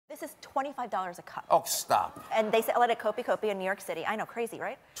This is $25 a cup. Oh, stop. And they sell it at Kopi Kopi in New York City. I know, crazy,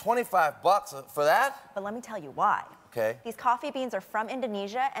 right? 25 bucks for that? But let me tell you why. Okay. These coffee beans are from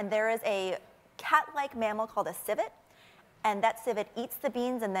Indonesia, and there is a cat-like mammal called a civet, and that civet eats the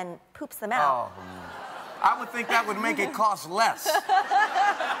beans and then poops them out. Oh, I would think that would make it cost less.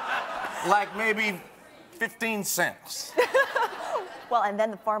 Like maybe 15 cents. Well, and then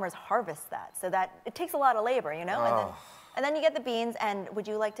the farmers harvest that, so that it takes a lot of labor, you know? Oh. And then you get the beans, and would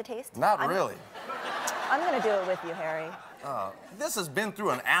you like to taste? Not really. I'm gonna do it with you, Harry. This has been through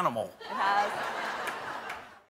an animal. It has.